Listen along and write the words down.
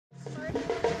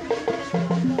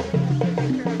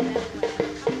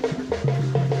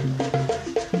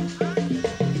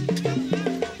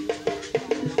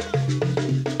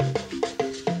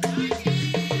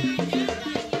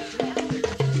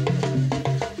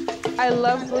I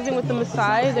love living with the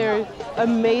Maasai. They're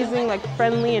amazing, like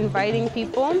friendly, inviting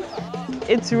people.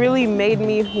 It's really made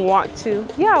me want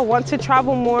to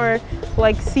travel more,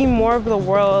 like see more of the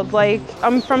world. Like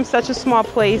I'm from such a small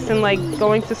place, and like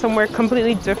going to somewhere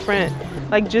completely different,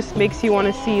 like just makes you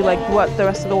want to see like what the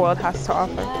rest of the world has to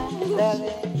offer.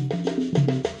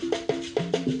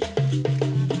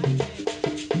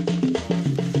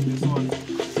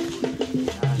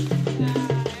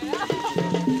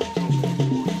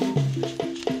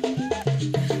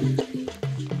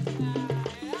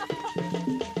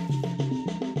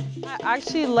 I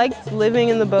actually liked living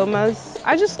in the bomas.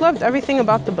 I just loved everything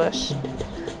about the bush.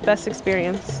 Best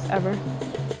experience ever.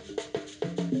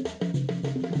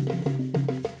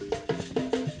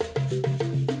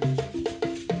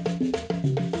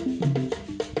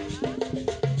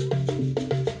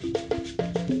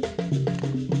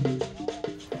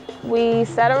 We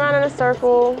sat around in a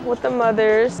circle with the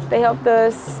mothers. They helped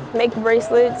us make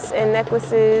bracelets and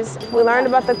necklaces. We learned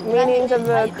about the meanings of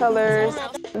the colors.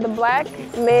 The black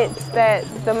meant that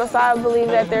the Maasai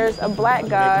believed that there's a black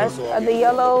god. The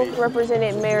yellow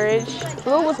represented marriage.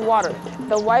 Blue was water.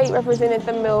 The white represented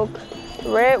the milk.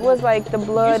 Red was like the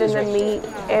blood and the meat.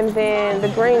 And then the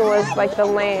green was like the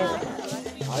land.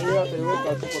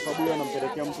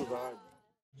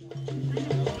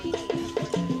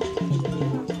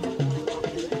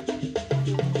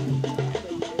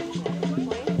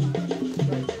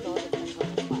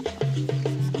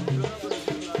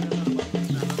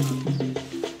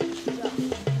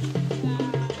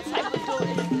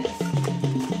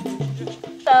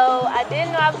 So I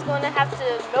didn't know I was going to have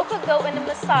to milk a goat in the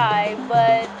Maasai,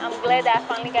 but I'm glad that I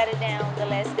finally got it down the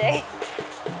last day.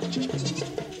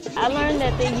 I learned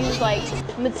that they use like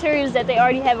materials that they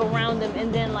already have around them,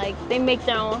 and then like they make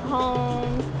their own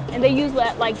homes, and they use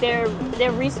like their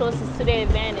resources to their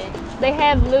advantage. They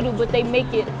have little, but they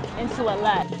make it into a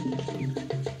lot.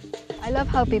 I love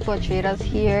how people treat us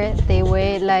here. They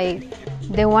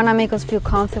want to make us feel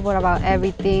comfortable about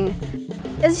everything.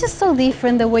 It's just so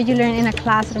different the way you learn in a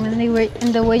classroom and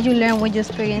the way you learn when you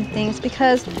experience things,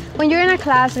 because when you're in a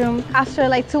classroom, after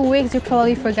like 2 weeks, you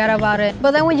probably forgot about it.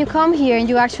 But then when you come here and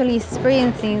you actually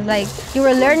experience things, like you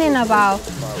were learning about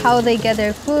how they get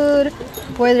their food,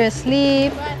 where they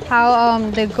sleep, how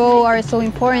the goat are so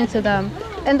important to them.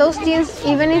 And those things,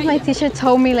 even if my teacher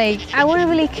told me, like, I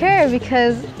wouldn't really care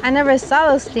because I never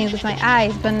saw those things with my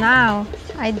eyes, but now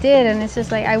I did, and it's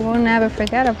just like I will never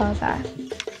forget about that.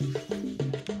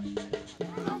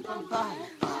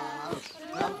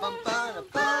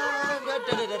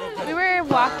 We were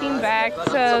walking back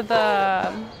to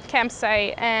the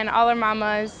campsite, and all our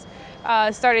mamas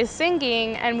started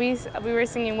singing, and we were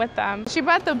singing with them. She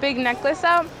brought the big necklace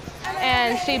out,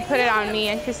 and she put it on me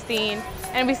and Christine,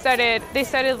 and they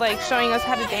started like showing us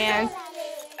how to dance.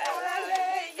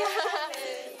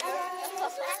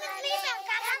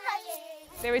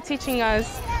 They were teaching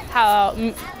us how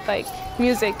like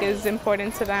music is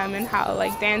important to them and how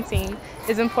like dancing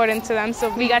is important to them. So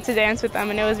we got to dance with them,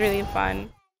 and it was really fun.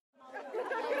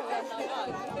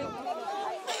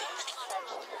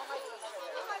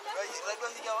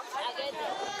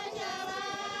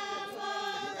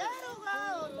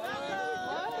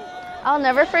 I'll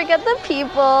never forget the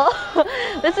people.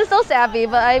 This is so sappy,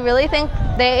 but I really think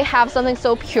they have something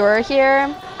so pure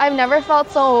here. I've never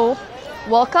felt so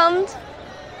welcomed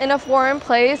in a foreign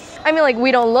place. I mean, like,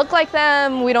 we don't look like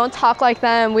them, we don't talk like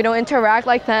them, we don't interact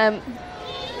like them,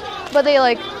 but they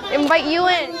like invite you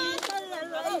in.